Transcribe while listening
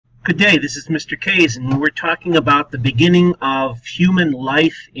Good day, this is Mr. Kays, and we're talking about the beginning of human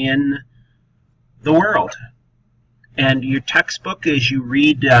life in the world. And your textbook, as you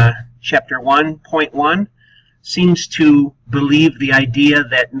read chapter 1.1, seems to believe the idea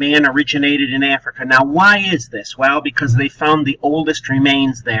that man originated in Africa. Now, why is this? Well, because they found the oldest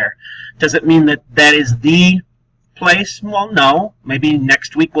remains there. Does it mean that that is the place? Well, no. Maybe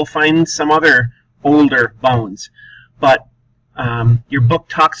next week we'll find some other older bones. But your book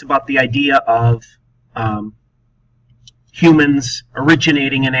talks about the idea of humans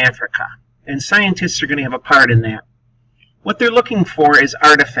originating in Africa. And scientists are going to have a part in that. What they're looking for is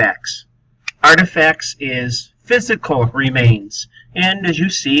artifacts. Artifacts is physical remains. And as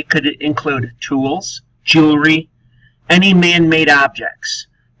you see, it could include tools, jewelry, any man-made objects,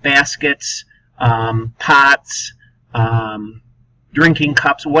 baskets, pots, drinking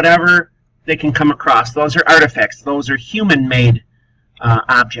cups, whatever they can come across. Those are artifacts. Those are human-made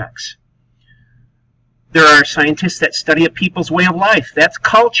objects. There are scientists that study a people's way of life. That's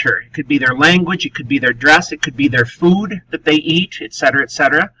culture. It could be their language, it could be their dress, it could be their food that they eat, etc.,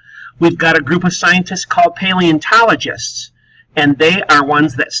 etc. We've got a group of scientists called paleontologists, and they are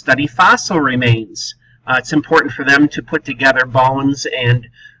ones that study fossil remains. It's important for them to put together bones and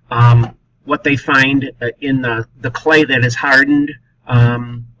what they find in the clay that is hardened,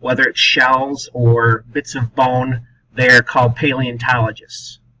 whether it's shells or bits of bone. They're called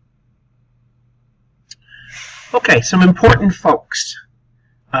paleontologists. Okay, some important folks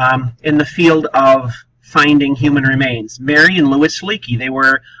in the field of finding human remains. Mary and Louis Leakey, they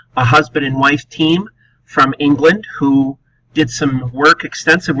were a husband and wife team from England who did some work,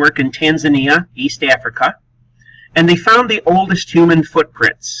 extensive work in Tanzania, East Africa, and they found the oldest human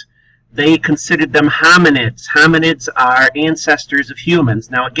footprints. They considered them hominids. Hominids are ancestors of humans.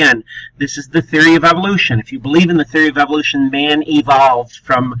 Now again, this is the theory of evolution. If you believe in the theory of evolution, man evolved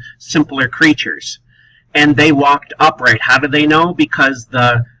from simpler creatures. And they walked upright. How do they know? Because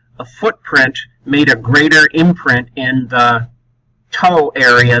the footprint made a greater imprint in the toe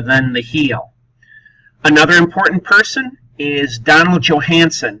area than the heel. Another important person is Donald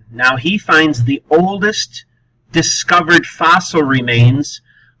Johanson. Now he finds the oldest discovered fossil remains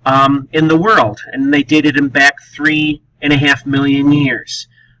in the world, and they dated him back 3.5 million years.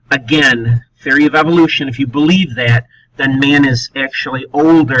 Again, theory of evolution, if you believe that, then man is actually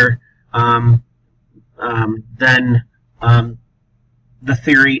older than the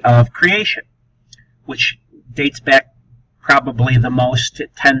theory of creation, which dates back probably the most to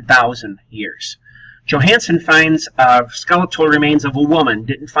 10,000 years. Johanson finds skeletal remains of a woman.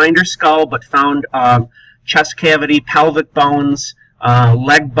 Didn't find her skull, but found chest cavity, pelvic bones,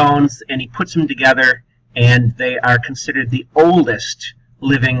 leg bones, and he puts them together, and they are considered the oldest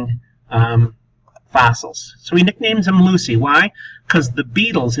living fossils. So he nicknames them Lucy. Why? Because the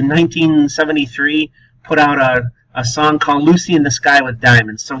Beatles in 1973 put out a song called Lucy in the Sky with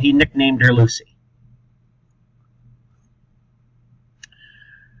Diamonds, so he nicknamed her Lucy.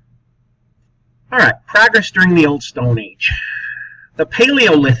 All right, progress during the Old Stone Age. The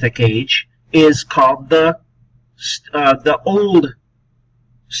Paleolithic Age is called the Old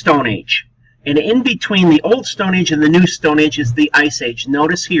Stone Age. And in between the Old Stone Age and the New Stone Age is the Ice Age.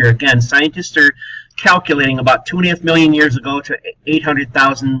 Notice here, again, scientists are calculating about 2.5 million years ago to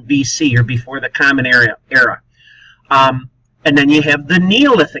 800,000 BC, or before the Common Era. And then you have the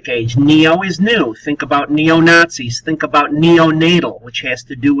Neolithic Age. Neo is new. Think about neo-Nazis. Think about neonatal, which has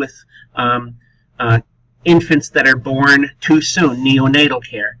to do with infants that are born too soon, neonatal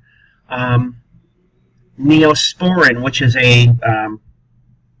care. Neosporin, which is a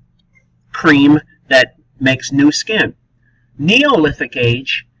cream that makes new skin. Neolithic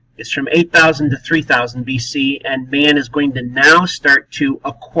Age is from 8,000 to 3,000 BC, and man is going to now start to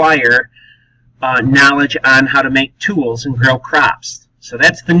acquire knowledge on how to make tools and grow crops. So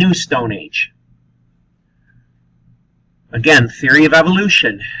that's the New Stone Age. Again, theory of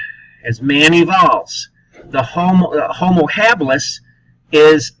evolution. As man evolves, the Homo habilis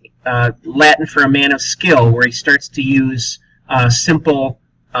is Latin for a man of skill, where he starts to use simple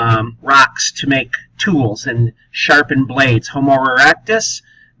rocks to make tools and sharpen blades. Homo erectus,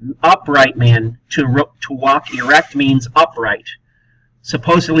 upright man. To walk erect means upright.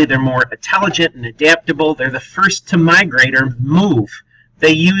 Supposedly they're more intelligent and adaptable. They're the first to migrate or move.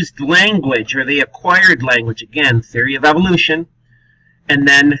 They used language, or they acquired language. Again, theory of evolution. And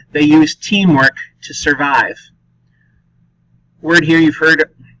then they used teamwork to survive. Word here you've heard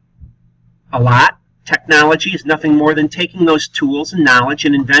a lot. Technology is nothing more than taking those tools and knowledge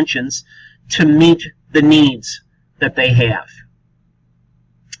and inventions to meet the needs that they have.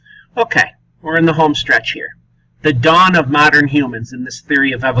 Okay, we're in the home stretch here. the dawn of modern humans in this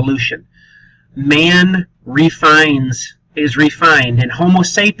theory of evolution. Man is refined, and Homo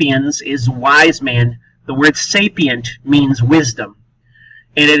sapiens is wise man. The word sapient means wisdom,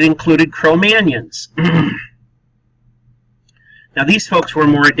 and it included Cro-Magnons. Now, these folks were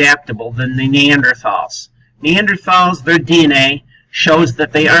more adaptable than the Neanderthals. Neanderthals, their DNA shows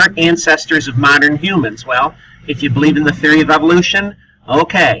that they aren't ancestors of modern humans. Well, if you believe in the theory of evolution,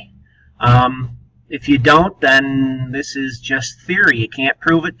 okay. If you don't, then this is just theory. You can't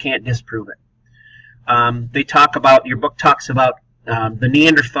prove it, can't disprove it. They talk about, your book talks about the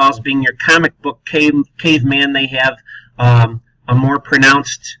Neanderthals being your comic book caveman. They have a more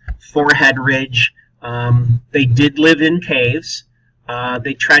pronounced forehead ridge. They did live in caves.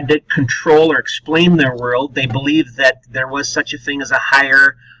 They tried to control or explain their world. They believed that there was such a thing as a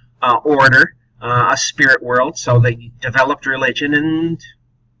higher order, a spirit world, so they developed religion, and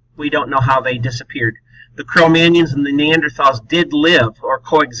we don't know how they disappeared. The Cro-Magnons and the Neanderthals did live or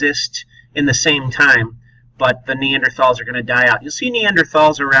coexist in the same time, but the Neanderthals are going to die out. You'll see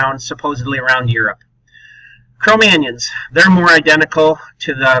Neanderthals around, supposedly around Europe. Cro-Magnons, they're more identical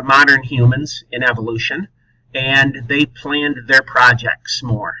to the modern humans in evolution, and they planned their projects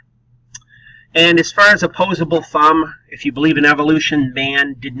more. And as far as opposable thumb, if you believe in evolution,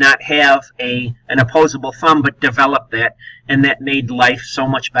 man did not have an opposable thumb, but developed that, and that made life so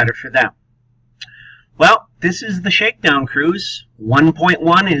much better for them. Well, this is the Shakedown Cruise.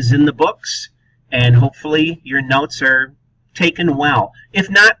 1.1 is in the books, and hopefully your notes are taken well. If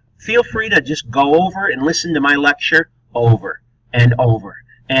not, feel free to just go over and listen to my lecture over and over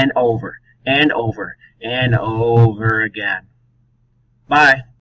and over and over and over again. Bye.